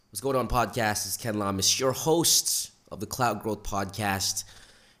What's going on, podcast? It's Ken Lamas, your host of the Cloud Growth Podcast.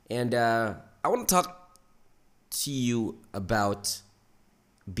 And I want to talk to you about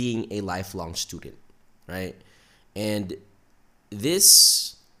being a lifelong student, right? And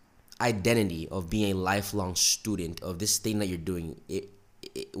this identity of being a lifelong student of this thing that you're doing,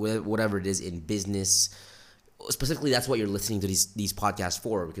 whatever it is in business, specifically that's what you're listening to these podcasts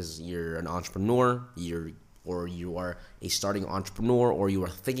for, because you're an entrepreneur, or you are a starting entrepreneur, or you are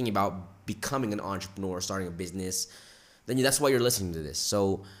thinking about becoming an entrepreneur, starting a business, then that's why you're listening to this.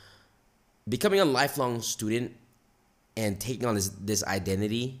 So becoming a lifelong student and taking on this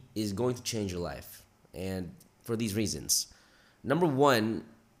identity is going to change your life. And for these reasons. Number one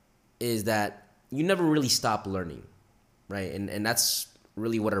is that you never really stop learning, right? And that's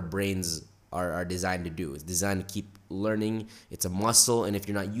really what our brains are designed to do. It's designed to keep learning. It's a muscle, and if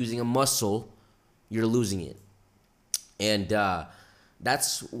you're not using a muscle, you're losing it. And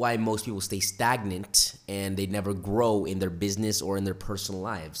that's why most people stay stagnant and they never grow in their business or in their personal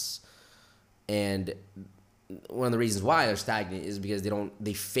lives. And one of the reasons why they're stagnant is because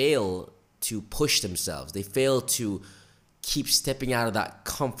they fail to push themselves. They fail to keep stepping out of that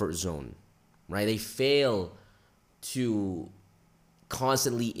comfort zone, right? They fail to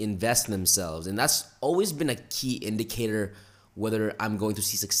constantly invest in themselves. And that's always been a key indicator whether I'm going to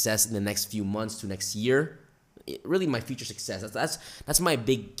see success in the next few months to next year. Really my future success. That's my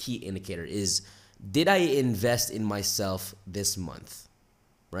big key indicator is, did I invest in myself this month,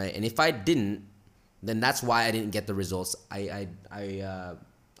 right? And if I didn't, then that's why I didn't get the results I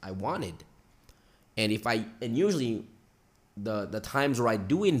wanted. And usually the times where I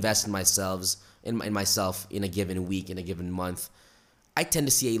do invest in myself in a given week, in a given month, I tend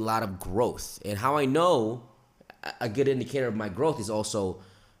to see a lot of growth. And how I know a good indicator of my growth is also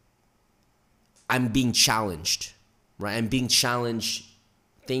I'm being challenged, right? I'm being challenged.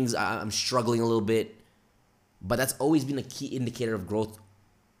 I'm struggling a little bit, but that's always been a key indicator of growth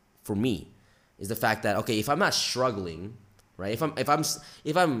for me, is the fact that, okay, if I'm not struggling, right? If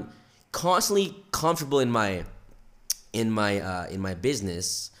I'm constantly comfortable in my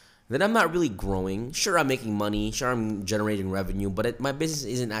business, then I'm not really growing. Sure, I'm making money. Sure, I'm generating revenue, but my business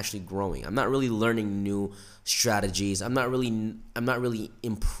isn't actually growing. I'm not really learning new strategies. I'm not really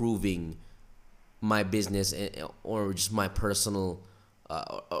improving my business or just my personal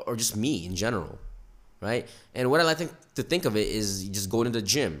or just me in general, right? And what I like to think of it is just going to the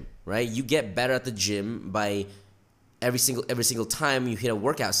gym, right? You get better at the gym by every single time you hit a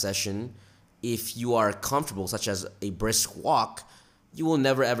workout session. If you are comfortable, such as a brisk walk, you will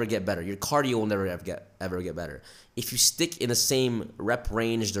never ever get better. Your cardio will never ever get better. If you stick in the same rep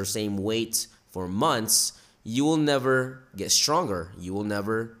range or same weight for months, you will never get stronger. You will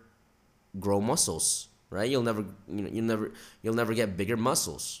never grow muscles, right? You'll never get bigger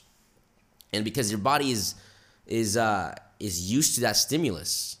muscles. And because your body is used to that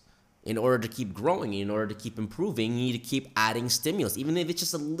stimulus, in order to keep growing, in order to keep improving, you need to keep adding stimulus, even if it's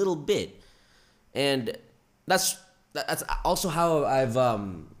just a little bit. And that's also how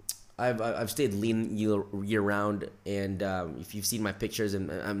I've stayed lean year round. And if you've seen my pictures,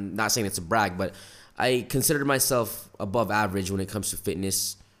 and I'm not saying it's a brag, but I consider myself above average when it comes to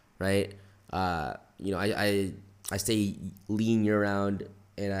fitness, right? I stay lean year round,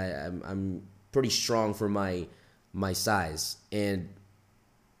 and I'm pretty strong for my size. And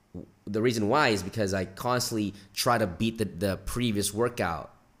the reason why is because I constantly try to beat the previous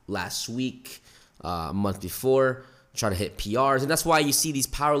workout last week, a month before, try to hit PRs. And that's why you see these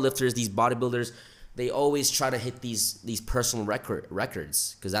powerlifters, these bodybuilders, they always try to hit these personal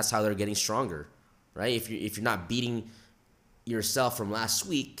records, because that's how they're getting stronger, right? If you're not beating yourself from last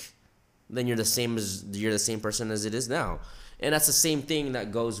week, then you're the same person as it is now. And that's the same thing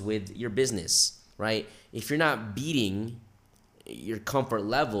that goes with your business, right? If you're not beating your comfort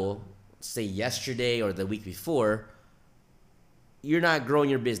level, say yesterday or the week before, you're not growing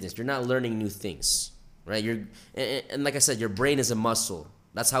your business. You're not learning new things, right? And like I said, your brain is a muscle.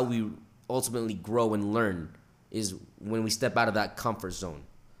 That's how we ultimately grow and learn, is when we step out of that comfort zone.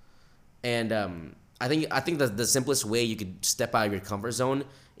 And I think that the simplest way you could step out of your comfort zone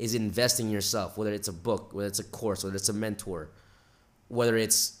is investing in yourself, whether it's a book, whether it's a course, whether it's a mentor, whether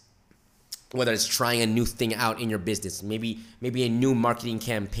it's trying a new thing out in your business, maybe a new marketing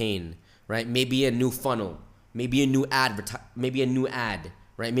campaign, right? Maybe a new funnel, maybe a new ad,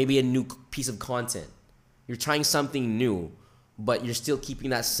 right? Maybe a new piece of content. You're trying something new, but you're still keeping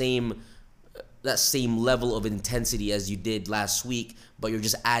that same level of intensity as you did last week, but you're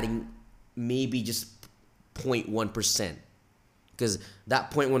just adding maybe just 0.1%. Because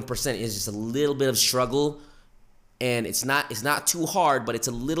that 0.1% is just a little bit of struggle and it's not too hard, but it's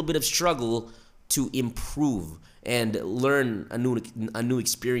a little bit of struggle to improve and learn a new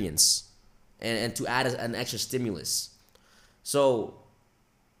experience, and to add an extra stimulus. So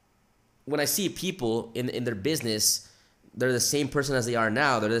when I see people in their business, they're the same person as they are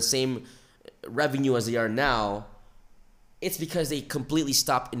now, they're the same revenue as they are now, it's because they completely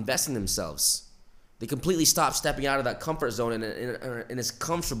stopped investing themselves. They completely stopped stepping out of that comfort zone and is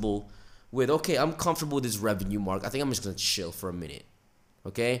comfortable with, okay, I'm comfortable with this revenue mark. I think I'm just going to chill for a minute.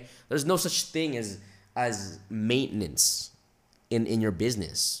 Okay? There's no such thing as maintenance in your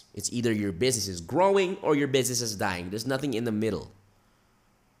business. It's either your business is growing or your business is dying. There's nothing in the middle.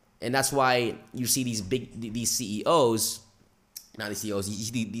 And that's why you see these CEOs, not these CEOs,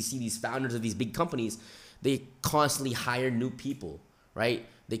 you see these founders of these big companies, they constantly hire new people, right?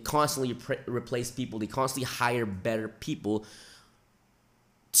 They constantly replace people. They constantly hire better people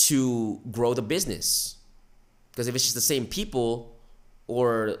to grow the business. Because if it's just the same people,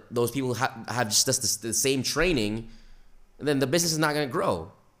 or those people have just the same training, then the business is not going to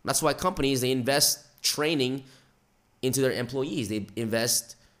grow. That's why companies, they invest training into their employees. They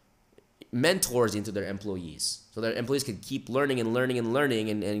invest mentors into their employees, so their employees can keep learning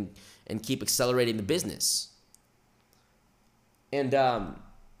and keep accelerating the business. And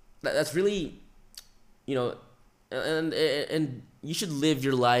that's really, and you should live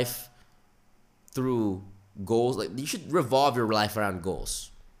your life through goals. Like, you should revolve your life around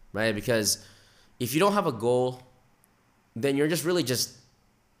goals, right? Because if you don't have a goal, then you're just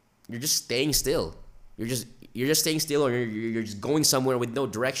staying still. You're just staying still, or you're just going somewhere with no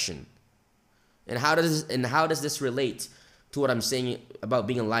direction. And how does this relate to what I'm saying about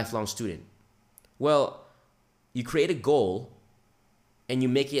being a lifelong student? Well, you create a goal and you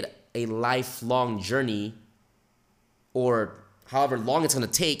make it a lifelong journey, or however long it's going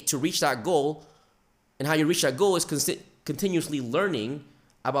to take to reach that goal. And how you reach that goal is continuously learning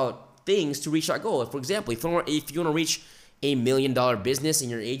about things to reach that goal. For example, if you want to reach $1 million business in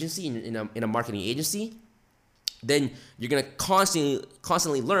your agency, in a marketing agency, then you're going to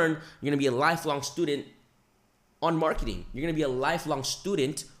constantly learn. You're going to be a lifelong student on marketing. You're going to be a lifelong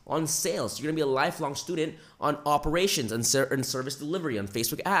student on sales. You're going to be a lifelong student on operations and service delivery, on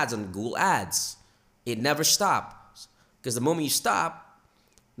Facebook ads, on Google ads. It never stops. Because the moment you stop,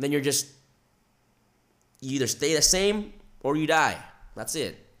 then you either stay the same or you die. That's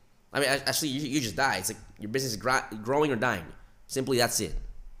it. I mean, actually, you just die. It's like your business is growing or dying. Simply, that's it.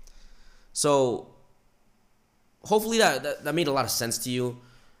 So hopefully that made a lot of sense to you,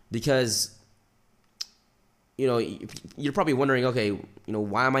 because you're probably wondering, okay,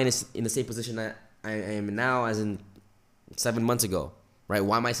 why am I in the same position that I am now as in 7 months ago, right?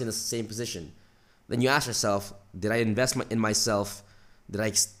 Why am I in the same position? Then you ask yourself, did I invest in myself? Did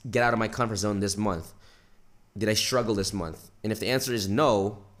I get out of my comfort zone this month? Did I struggle this month? And if the answer is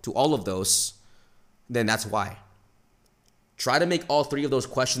no to all of those, then that's why. Try to make all three of those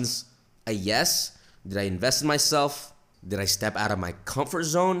questions a yes. Did I invest in myself? Did I step out of my comfort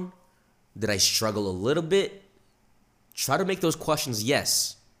zone? Did I struggle a little bit? Try to make those questions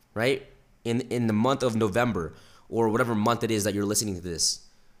yes, right? In the month of November, or whatever month it is that you're listening to this.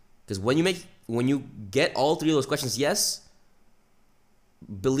 Because when you get all three of those questions yes,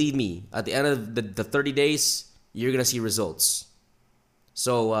 believe me, at the end of the 30 days, you're going to see results.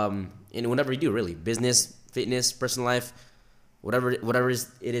 So, and whatever you do, really, business, fitness, personal life, whatever it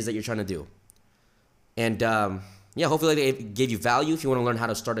is that you're trying to do. And hopefully they gave you value. If you want to learn how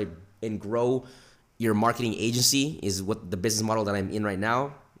to start and grow your marketing agency, is what the business model that I'm in right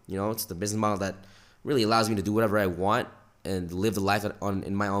now. It's the business model that really allows me to do whatever I want and live the life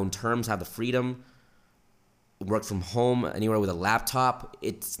in my own terms, have the freedom, work from home, anywhere with a laptop.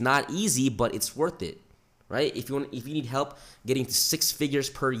 It's not easy, but it's worth it, right? If you need help getting to 6 figures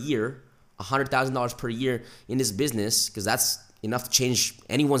per year, $100,000 per year in this business, because that's enough to change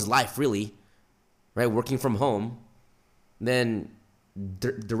anyone's life, really, right? Working from home, then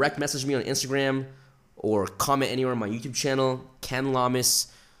direct message me on Instagram or comment anywhere on my YouTube channel, Ken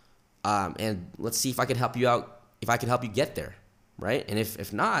Lamas, and let's see if I can help you out, if I can help you get there, right? And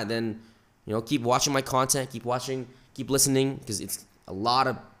if not, then keep watching my content, keep listening, because it's a lot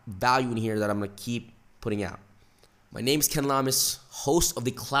of value in here that I'm going to keep putting out. My name is Ken Lamas, host of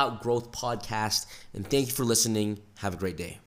the Clout Growth Podcast, and thank you for listening. Have a great day.